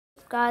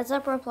guys,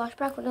 up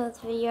Flashback with another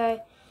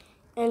video,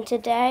 and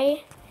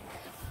today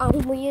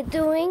we are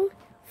doing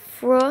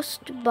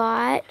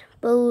Frostbite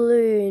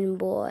Balloon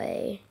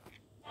Boy.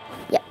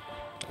 Yep.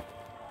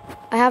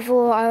 I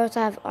also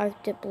have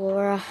Arctic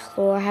Flora.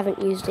 I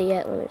haven't used it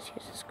yet. Let me just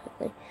use this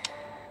quickly.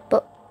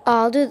 But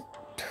I'll do.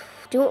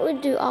 Do you want me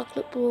to do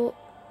Arctic Flora?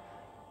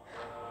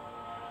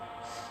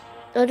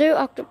 I'll do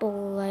Arctic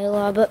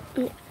Flora, but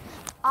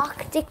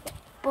Arctic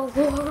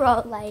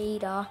Flora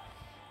later.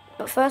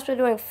 But first we're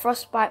doing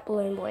Frostbite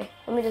Balloon Boy.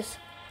 Let me just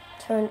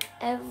turn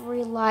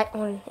every light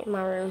on in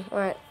my room.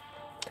 Alright,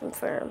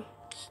 confirm.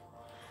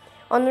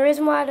 And the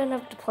reason why I don't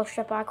have the plush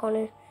strap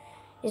icon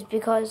is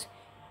because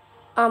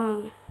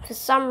for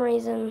some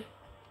reason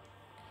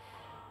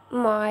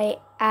my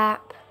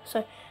app,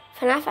 so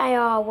FNAF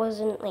AR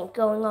wasn't like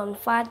going on.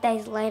 5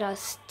 days later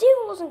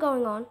still wasn't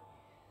going on.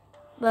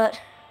 But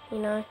you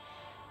know,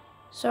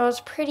 so I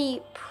was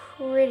pretty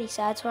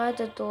sad, so I had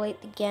to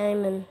delete the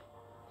game, and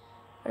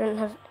I don't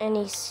have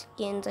any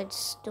skins. I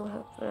just still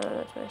have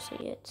that's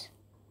mostly it.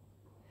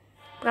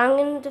 But I'm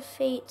gonna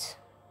defeat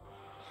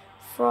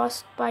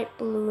Frostbite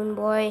Balloon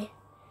Boy,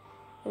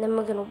 and then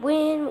we're gonna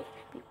win. We're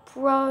gonna be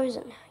pros,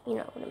 and you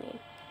know what I mean.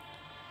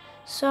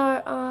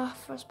 So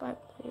Frostbite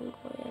Balloon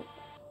Boy.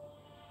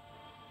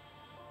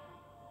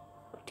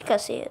 I think I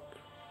see it.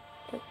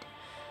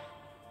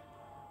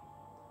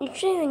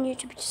 Usually on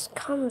YouTube it just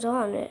comes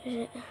on.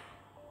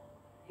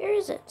 Where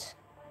is it?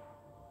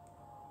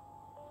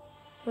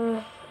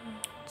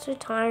 It's so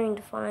tiring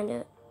to find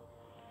it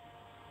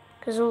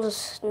because all the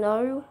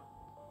snow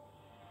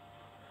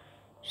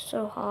is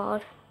so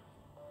hard.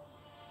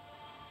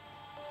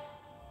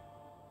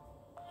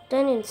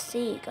 Don't even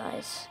see it,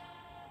 guys.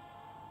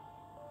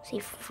 See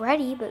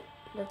Freddy, but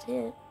that's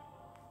it.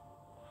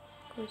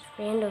 Those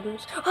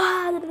randoms.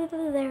 Ah,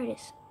 there it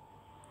is.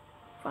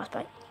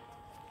 Frostbite.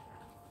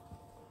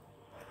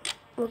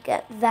 Look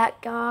at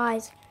that,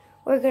 guys.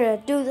 We're gonna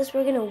do this.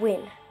 We're gonna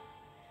win.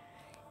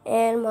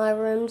 And my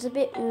room's a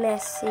bit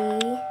messy,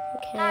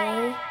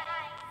 okay?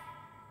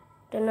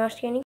 Don't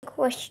ask any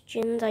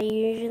questions. I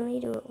usually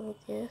do it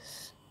like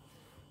this.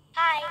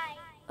 Hi.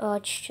 Oh,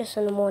 it's just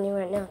in the morning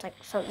right now. It's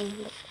like something.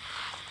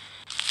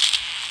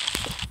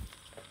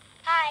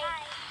 Hi.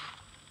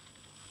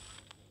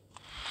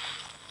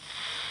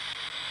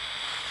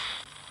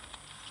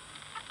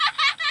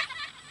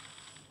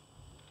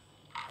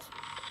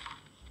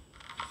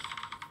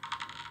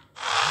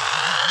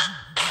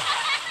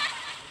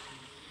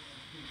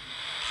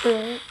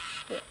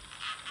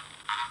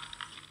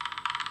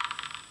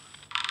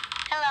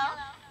 Hello.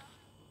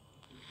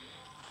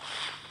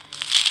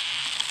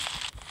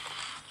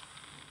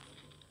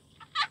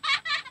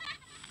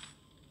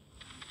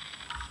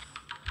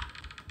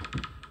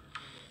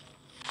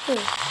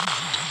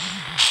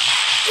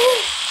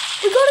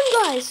 We got him,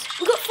 guys.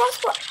 We got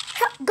Frostbite.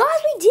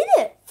 Guys, we did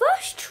it.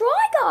 First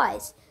try,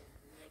 guys.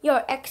 Yo,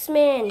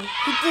 X-Man,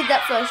 he did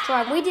that first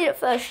try. We did it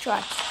first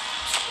try.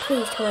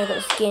 Please tell me I got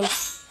a skin.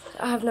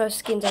 I have no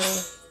skins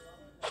anymore.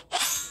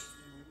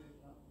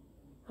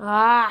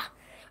 I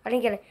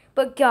didn't get it.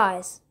 But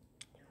guys,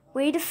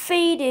 we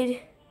defeated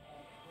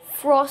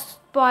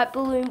Frostbite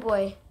Balloon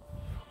Boy.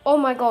 Oh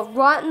my god,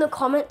 write in the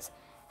comments,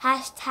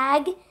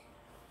 hashtag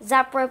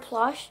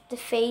ZaproPlush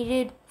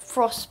defeated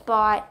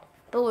Frostbite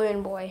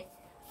Balloon Boy.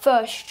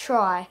 First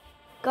try.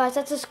 Guys,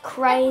 that's just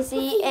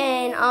crazy.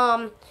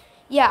 And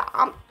yeah,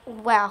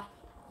 wow.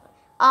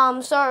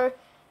 So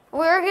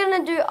we're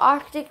gonna do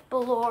Arctic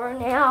Flora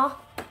now.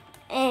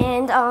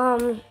 And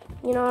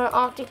you know,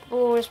 Arctic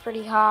Flora is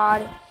pretty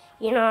hard,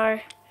 you know.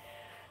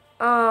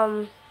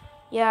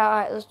 Yeah,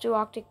 alright, let's do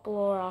Arctic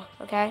Flora,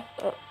 okay?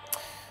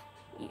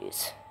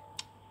 Use.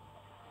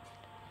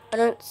 I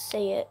don't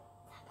see it.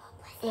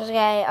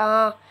 Okay,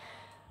 I'll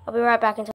be right back until